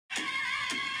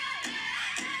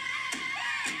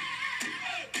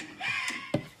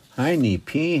Hai ni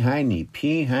pi, hai ni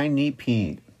pi, hai ni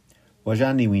pi.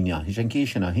 Wajani wina,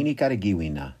 hijankishana,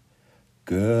 hinikaragiwina.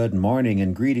 Good morning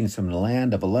and greetings from the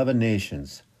land of 11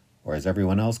 nations, or as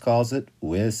everyone else calls it,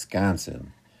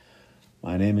 Wisconsin.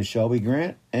 My name is Shelby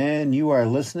Grant, and you are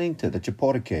listening to the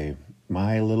Chapotake,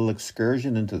 my little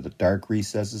excursion into the dark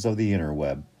recesses of the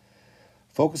interweb,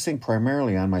 focusing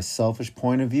primarily on my selfish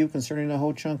point of view concerning the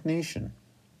Ho-Chunk Nation.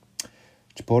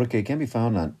 Chapotake can be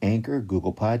found on Anchor,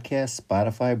 Google Podcasts,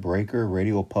 Spotify, Breaker,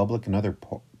 Radio Public, and other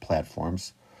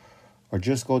platforms. Or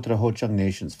just go to the Ho-Chunk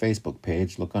Nation's Facebook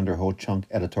page, look under Ho-Chunk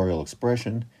Editorial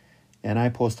Expression, and I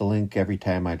post a link every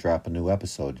time I drop a new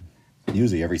episode,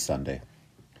 usually every Sunday.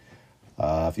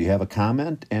 If you have a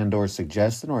comment and or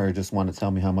suggestion, or just want to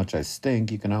tell me how much I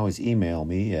stink, you can always email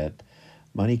me at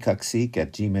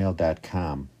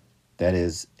manikaksik@gmail.com. That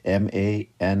is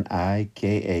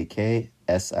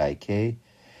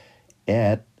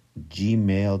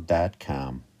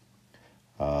MANIKAKSIK@gmail.com.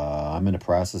 I'm in the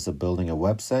process of building a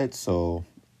website, so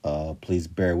please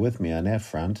bear with me on that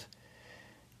front.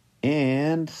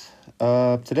 And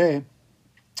today,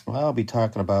 I'll be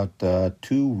talking about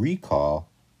 2 recall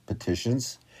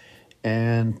petitions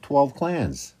and 12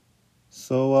 clans.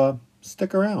 So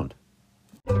stick around.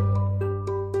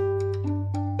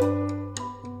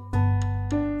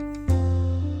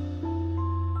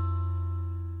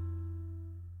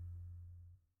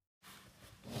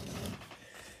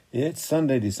 It's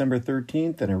Sunday, December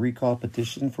 13th, and a recall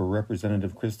petition for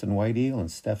Representative Kristen White Eagle and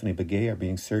Stephanie Begay are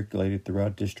being circulated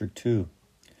throughout District 2.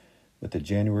 With the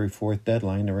January 4th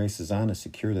deadline, the race is on to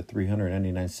secure the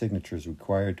 399 signatures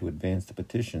required to advance the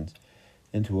petitions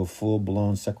into a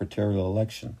full-blown secretarial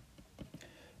election.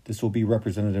 This will be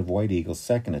Representative White Eagle's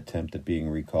second attempt at being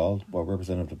recalled, while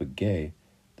Representative Begay,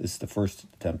 this is the first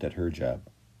attempt at her job.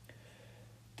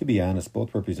 To be honest,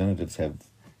 both representatives have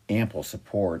ample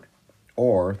support,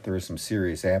 or there is some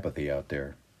serious apathy out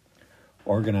there.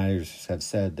 Organizers have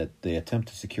said that the attempt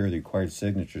to secure the required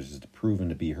signatures is proven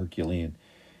to be Herculean,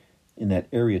 in that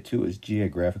Area 2 is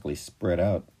geographically spread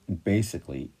out, and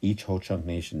basically each Ho-Chunk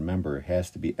Nation member has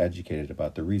to be educated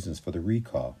about the reasons for the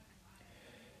recall.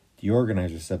 The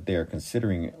organizers said they are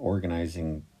considering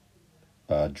organizing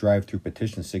drive-through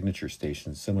petition signature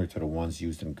stations similar to the ones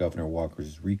used in Governor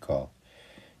Walker's recall,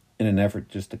 in an effort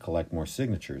just to collect more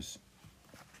signatures.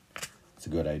 It's a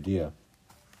good idea.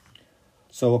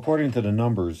 So according to the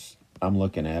numbers I'm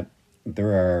looking at,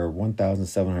 there are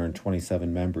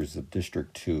 1,727 members of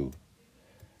District 2.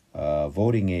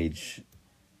 Voting age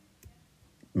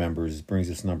members brings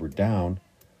this number down.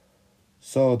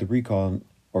 So the recall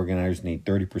organizers need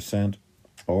 30%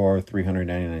 or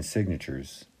 399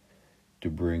 signatures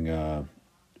to bring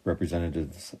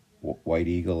Representatives White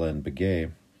Eagle and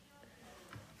Begay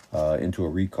into a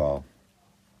recall.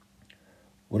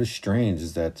 What is strange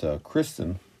is that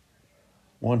Kristen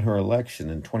won her election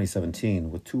in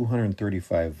 2017 with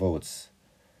 235 votes,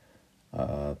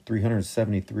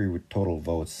 373 with total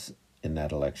votes in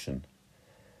that election.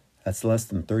 That's less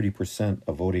than 30%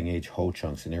 of voting age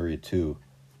Ho-Chunks in Area 2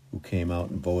 who came out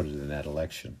and voted in that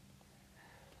election.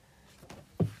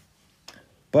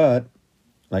 But,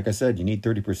 like I said, you need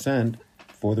 30%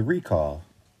 for the recall.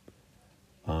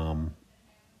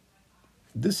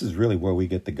 This is really where we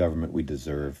get the government we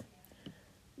deserve.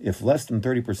 If less than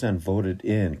 30% voted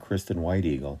in Kristen White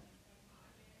Eagle,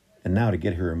 and now to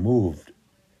get her removed,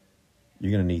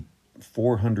 you're going to need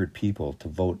 400 people to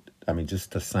vote,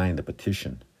 just to sign the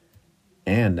petition.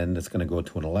 And then it's going to go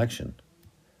to an election.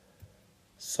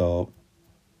 So,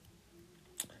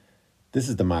 this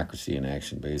is democracy in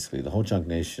action, basically. The Ho-Chunk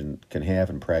Nation can have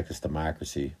and practice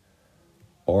democracy,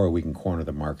 or we can corner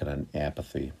the market on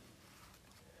apathy.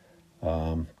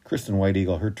 Kristen White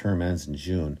Eagle, her term ends in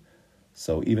June.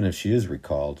 So even if she is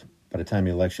recalled, by the time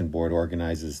the election board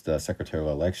organizes the secretarial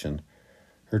election,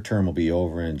 her term will be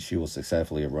over and she will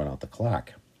successfully have run out the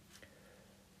clock.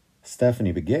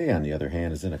 Stephanie Begay, on the other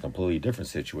hand, is in a completely different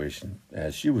situation,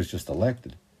 as she was just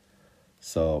elected.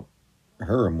 So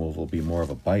her removal will be more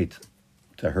of a bite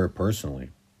to her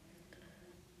personally.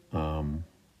 But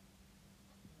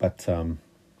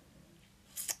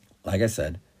like I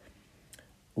said,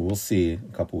 we'll see in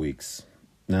a couple weeks.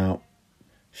 Now,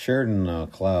 Sheridan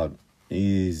Cloud,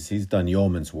 he's done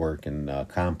yeoman's work in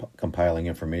compiling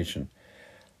information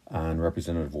on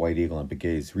Representative White Eagle and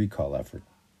Begay's recall effort.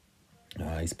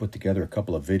 He's put together a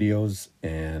couple of videos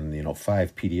and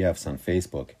 5 PDFs on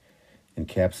Facebook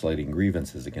encapsulating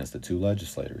grievances against the 2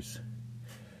 legislators.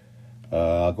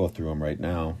 I'll go through them right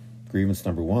now. Grievance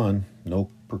number 1, no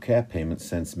per cap payment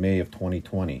since May of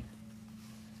 2020.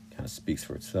 Kind of speaks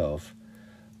for itself.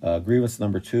 Grievance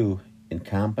number 2,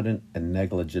 incompetent and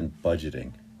negligent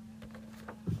budgeting.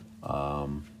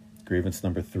 Grievance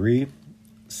number 3,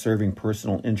 serving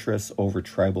personal interests over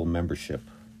tribal membership.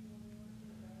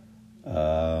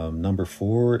 Number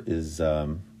 4 is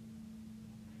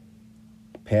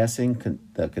passing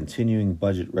the continuing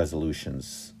budget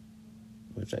resolutions,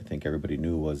 which I think everybody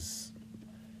knew was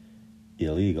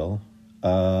illegal.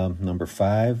 Number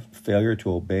 5, failure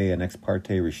to obey an ex parte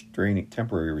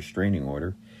temporary restraining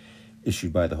order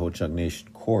issued by the Ho-Chunk Nation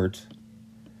Court.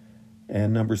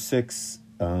 And number 6,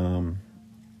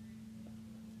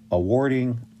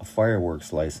 awarding a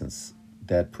fireworks license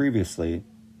that previously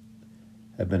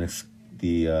had been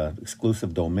the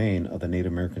exclusive domain of the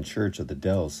Native American Church of the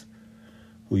Dells,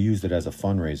 who used it as a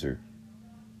fundraiser.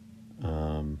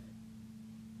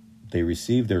 They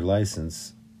received their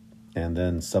license, and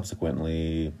then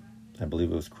subsequently, I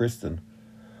believe it was Kristen,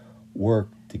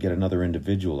 worked to get another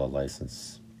individual a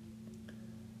license.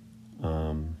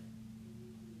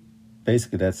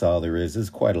 Basically, that's all there is. There's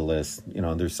quite a list.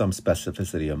 There's some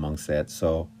specificity amongst that.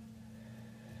 So,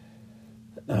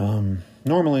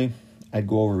 normally, I'd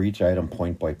go over each item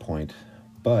point by point,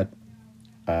 but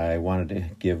I wanted to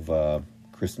give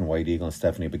Kristen White Eagle and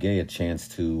Stephanie Begay a chance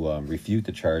to refute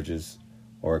the charges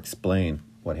or explain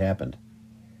what happened.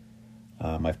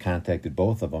 I've contacted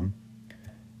both of them,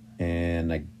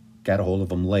 and I got a hold of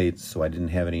them late, so I didn't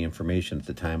have any information at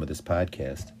the time of this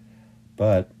podcast.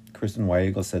 But Kristen White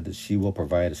Eagle said that she will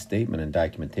provide a statement and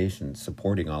documentation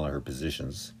supporting all of her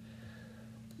positions.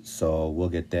 So we'll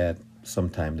get that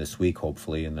sometime this week,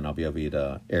 hopefully, and then I'll be able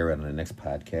to air it on the next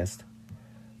podcast.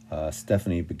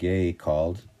 Stephanie Begay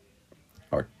called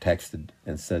or texted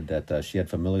and said that she had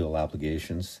familial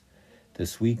obligations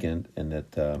this weekend and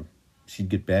that she'd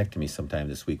get back to me sometime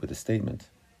this week with a statement.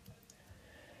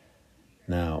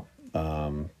 Now,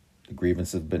 the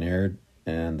grievances have been aired,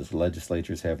 and the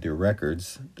legislatures have their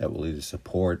records that will either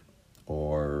support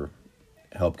or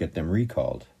help get them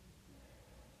recalled.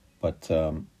 But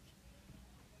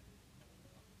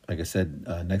like I said,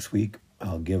 next week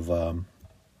I'll give I'll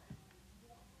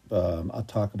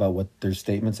talk about what their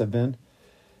statements have been,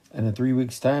 and in 3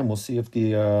 weeks' time we'll see if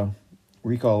the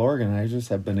recall organizers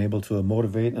have been able to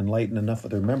motivate and enlighten enough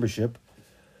of their membership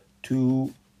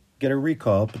to get a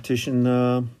recall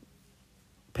petition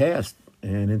passed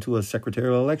and into a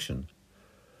secretarial election.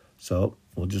 So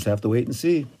we'll just have to wait and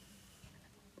see.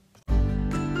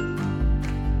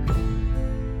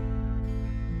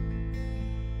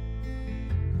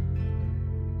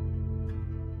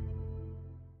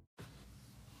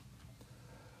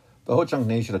 The Ho-Chunk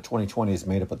Nation of 2020 is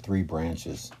made up of 3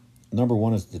 branches. Number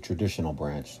 1 is the traditional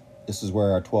branch. This is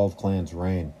where our 12 clans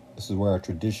reign. This is where our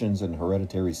traditions and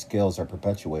hereditary skills are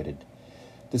perpetuated.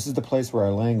 This is the place where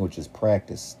our language is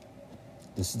practiced.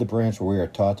 This is the branch where we are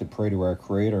taught to pray to our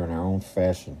Creator in our own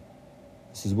fashion.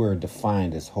 This is where we're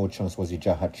defined as Ho-Chunk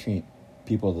Swazi'jahachint,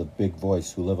 people of the big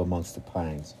voice who live amongst the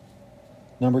pines.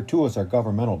 Number 2 is our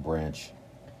governmental branch.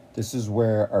 This is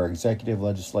where our executive,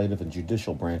 legislative, and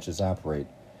judicial branches operate.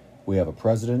 We have a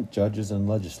president, judges, and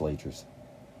legislatures.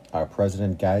 Our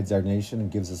president guides our nation and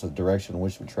gives us a direction in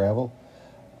which we travel.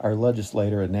 Our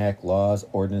legislator enact laws,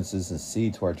 ordinances, and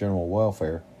see to our general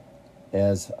welfare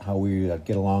as how we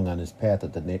get along on this path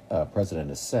that the president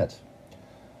has set.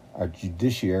 Our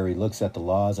judiciary looks at the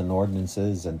laws and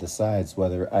ordinances and decides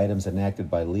whether items enacted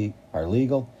by are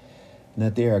legal and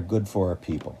that they are good for our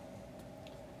people.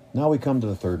 Now we come to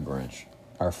the 3rd branch,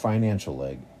 our financial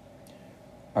leg.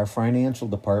 Our financial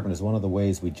department is one of the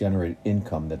ways we generate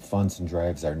income that funds and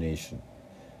drives our nation.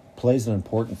 It plays an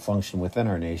important function within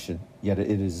our nation, yet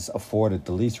it is afforded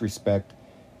the least respect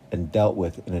and dealt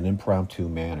with in an impromptu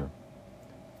manner.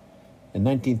 In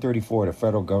 1934, the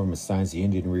federal government signs the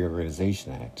Indian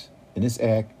Reorganization Act. In this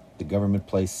act, the government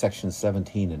placed Section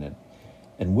 17 in it,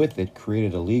 and with it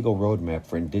created a legal roadmap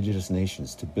for indigenous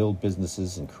nations to build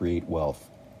businesses and create wealth.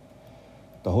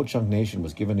 The Ho-Chunk Nation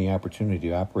was given the opportunity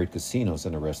to operate casinos,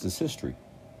 and the rest is history.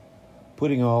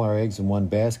 Putting all our eggs in one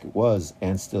basket was,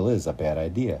 and still is, a bad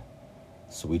idea.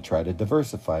 So we tried to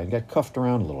diversify and got cuffed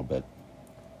around a little bit.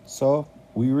 So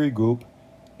we regroup,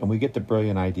 and we get the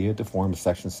brilliant idea to form a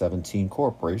Section 17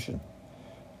 corporation.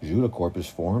 Judacorp is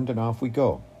formed, and off we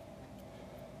go.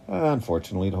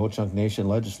 Unfortunately, the Ho-Chunk Nation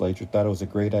legislature thought it was a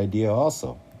great idea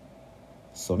also.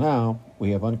 So now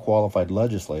we have unqualified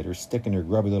legislators sticking their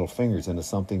grubby little fingers into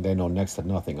something they know next to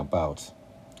nothing about.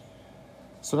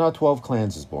 So now 12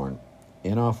 Clans is born,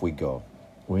 and off we go.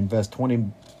 We invest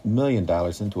 $20 million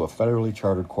into a federally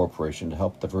chartered corporation to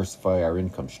help diversify our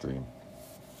income stream.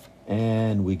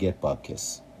 And we get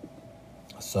bupkis.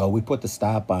 So we put the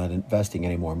stop on investing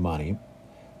any more money.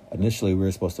 Initially, we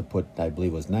were supposed to put, I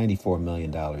believe it was $94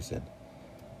 million in.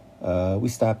 We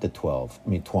stopped at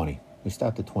 20. We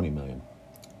stopped at 20 million.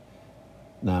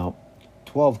 Now,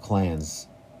 12 clans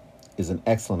is an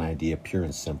excellent idea, pure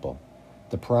and simple.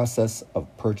 The process of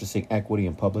purchasing equity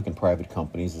in public and private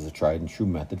companies is a tried and true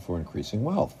method for increasing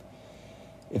wealth.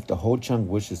 If the Ho Chunk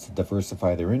wishes to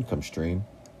diversify their income stream,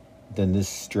 then this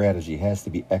strategy has to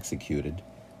be executed,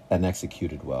 and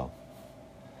executed well.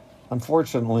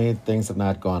 Unfortunately, things have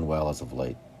not gone well as of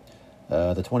late.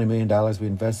 The $20 million we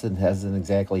invested hasn't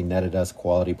exactly netted us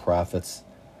quality profits,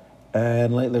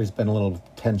 and lately there's been a little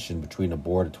tension between the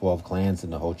board of 12 clans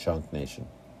and the Ho Chunk Nation.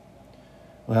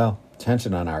 Well,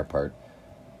 tension on our part,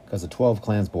 because the 12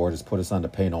 clans board has put us on the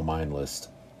pay no mind list.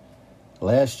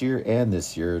 Last year and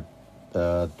this year,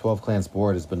 the 12 clans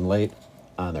board has been late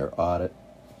on their audit.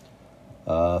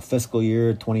 Fiscal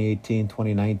year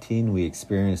 2018-2019, we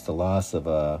experienced a loss of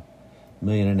 $1.5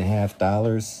 million,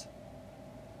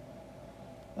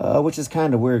 which is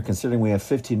kind of weird considering we have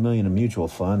 $15 million in mutual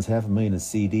funds, $500,000 in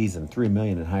CDs, and $3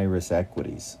 million in high-risk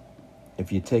equities.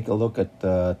 If you take a look at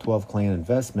the 12 clan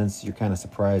investments, you're kind of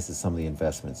surprised at some of the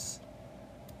investments.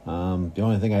 The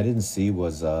only thing I didn't see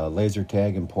was a laser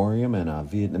tag emporium and a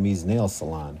Vietnamese nail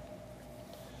salon.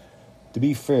 To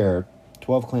be fair,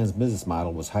 12 Clans' business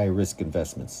model was high-risk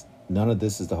investments. None of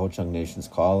this is the Ho Chunk Nation's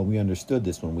call, and we understood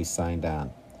this when we signed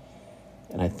on.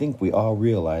 And I think we all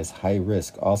realize high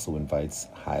risk also invites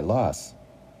high loss.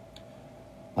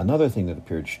 Another thing that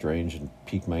appeared strange and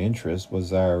piqued my interest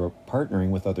was our partnering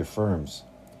with other firms.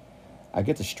 I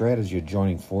get the strategy of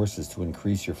joining forces to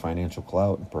increase your financial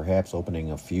clout and perhaps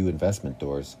opening a few investment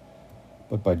doors.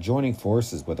 But by joining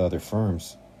forces with other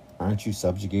firms, aren't you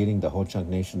subjugating the Ho Chunk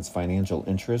Nation's financial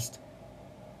interest?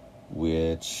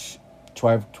 Which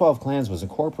 12 Clans was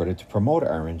incorporated to promote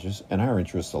our interests and our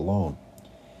interests alone.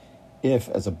 If,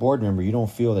 as a board member, you don't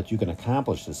feel that you can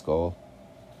accomplish this goal,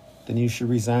 then you should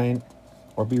resign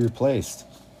or be replaced.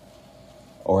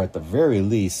 Or at the very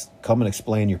least, come and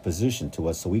explain your position to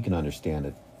us so we can understand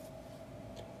it.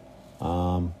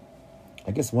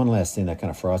 I guess one last thing that kind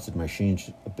of frosted my sheen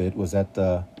a bit was that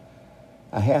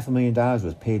 $500,000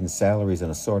 was paid in salaries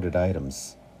and assorted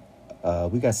items.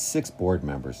 We got 6 board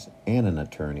members and an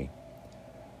attorney.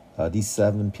 These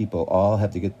 7 people all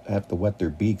have to wet their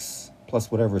beaks,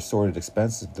 plus whatever assorted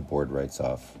expenses the board writes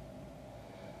off.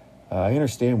 I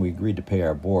understand we agreed to pay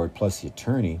our board plus the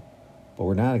attorney, but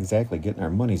we're not exactly getting our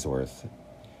money's worth.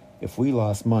 If we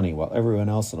lost money while everyone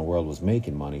else in the world was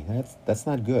making money, that's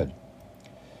not good.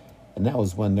 And that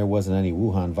was when there wasn't any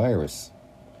Wuhan virus.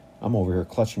 I'm over here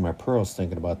clutching my pearls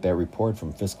thinking about that report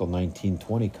from fiscal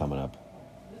 1920 coming up.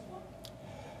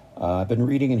 I've been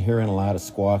reading and hearing a lot of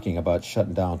squawking about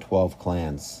shutting down 12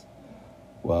 clans.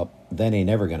 Well, that ain't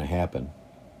never going to happen.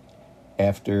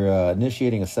 After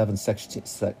initiating a Section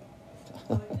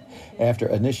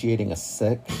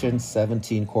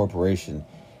 17 corporation,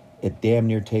 it damn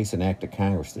near takes an act of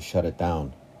Congress to shut it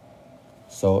down.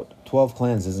 So 12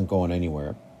 clans isn't going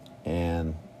anywhere,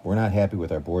 and we're not happy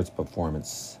with our board's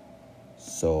performance.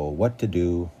 So what to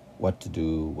do? Well,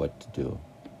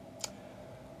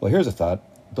 here's a thought.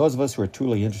 Those of us who are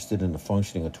truly interested in the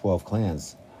functioning of 12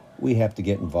 clans, we have to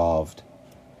get involved.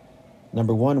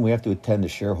 Number one, we have to attend a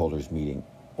shareholders meeting,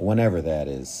 whenever that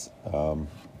is.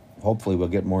 Hopefully we'll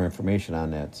get more information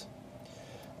on that.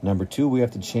 Number two, we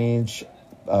have to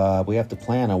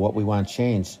plan on what we want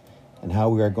changed and how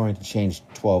we are going to change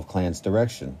 12 clans'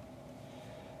 direction.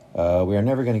 We are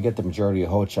never going to get the majority of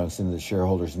Ho Chunks into the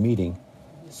shareholders meeting,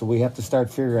 so we have to start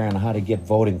figuring out how to get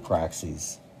voting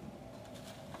proxies.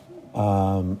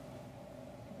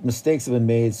 Mistakes have been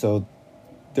made, so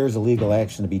there's a legal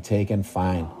action to be taken,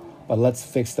 fine. But let's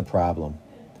fix the problem.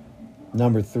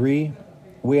 Number three,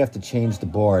 we have to change the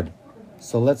board.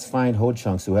 So let's find Ho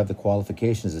Chunks who have the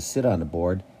qualifications to sit on the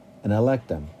board and elect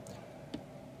them.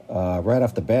 Right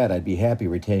off the bat, I'd be happy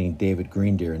retaining David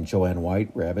Greendeer and Joanne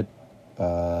White Rabbit.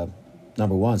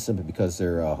 Number one, simply because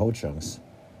they're Ho Chunks.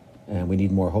 And we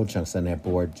need more Ho Chunks on that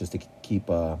board just to keep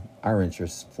our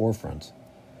interests forefront.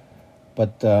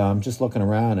 But I'm just looking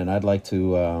around, and I'd like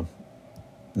to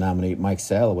nominate Mike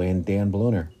Salloway and Dan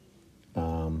Bluner.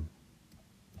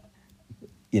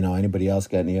 Anybody else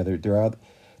got any other?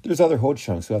 There's other Ho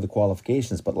Chunks who have the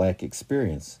qualifications but lack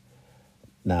experience.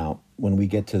 Now, when we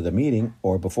get to the meeting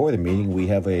or before the meeting, we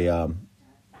have a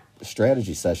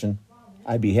strategy session.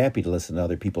 I'd be happy to listen to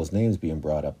other people's names being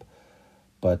brought up.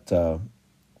 But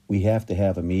we have to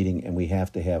have a meeting, and we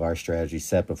have to have our strategy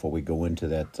set before we go into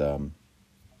that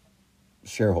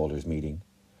shareholders meeting.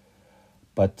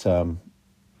 But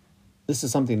this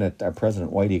is something that our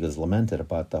President White Eagle has lamented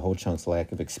about the Ho Chunks'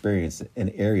 lack of experience in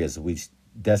areas we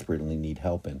desperately need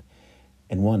help in.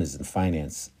 And one is in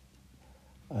finance.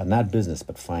 not business,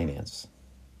 but finance.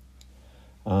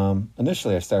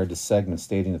 Initially, I started this segment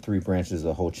stating the three branches of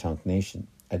the Ho Chunk Nation.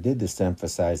 I did this to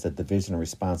emphasize the division and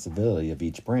responsibility of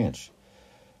each branch.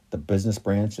 The business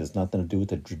branch has nothing to do with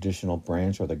the traditional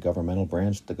branch or the governmental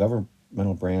branch. The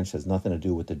governmental branch has nothing to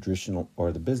do with the traditional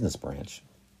or the business branch.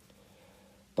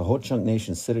 The Ho Chunk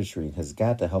Nation citizenry has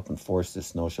got to help enforce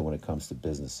this notion when it comes to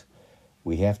business.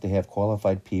 We have to have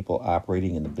qualified people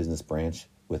operating in the business branch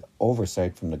with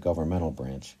oversight from the governmental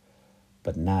branch,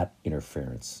 but not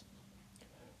interference.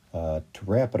 To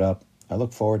wrap it up, I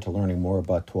look forward to learning more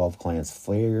about 12 Clans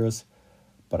failures,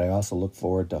 but I also look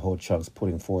forward to Ho Chunks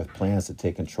putting forth plans to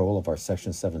take control of our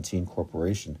Section 17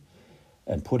 corporation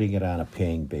and putting it on a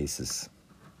paying basis.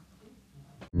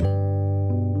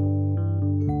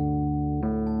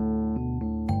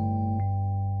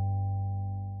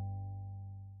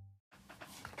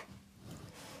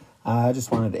 I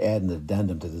just wanted to add an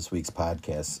addendum to this week's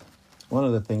podcast. One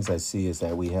of the things I see is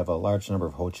that we have a large number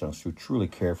of Ho Chunks who truly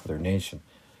care for their nation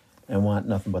and want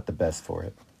nothing but the best for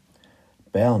it.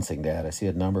 Balancing that, I see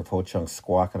a number of Ho Chunks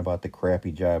squawking about the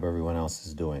crappy job everyone else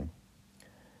is doing.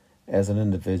 As an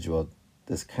individual,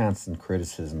 this constant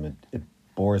criticism, it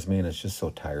bores me and it's just so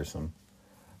tiresome.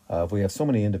 We have so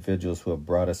many individuals who have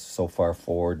brought us so far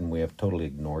forward and we have totally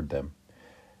ignored them.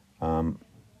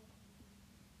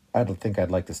 I think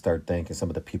I'd like to start thanking some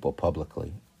of the people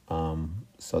publicly.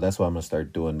 So that's what I'm going to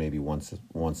start doing maybe once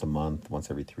a month, once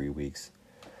every 3 weeks.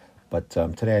 But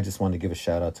today I just wanted to give a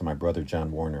shout out to my brother,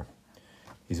 John Warner.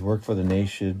 He's worked for the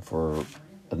nation for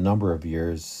a number of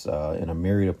years in a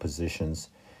myriad of positions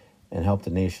and helped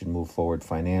the nation move forward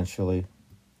financially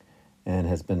and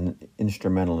has been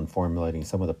instrumental in formulating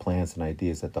some of the plans and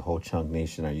ideas that the Ho Chunk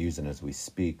Nation are using as we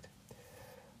speak.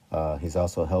 He's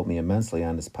also helped me immensely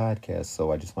on this podcast,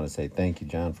 so I just want to say thank you,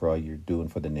 John, for all you're doing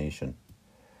for the nation.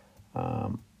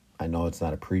 I know it's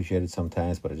not appreciated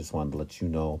sometimes, but I just wanted to let you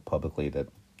know publicly that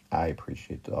I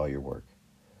appreciate all your work.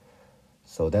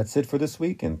 So that's it for this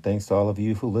week, and thanks to all of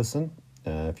you who listen.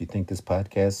 If you think this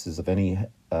podcast is of any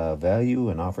value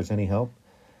and offers any help,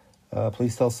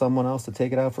 please tell someone else to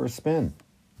take it out for a spin.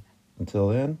 Until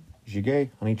then, Jigay,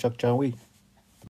 Honey Chuck John Wee.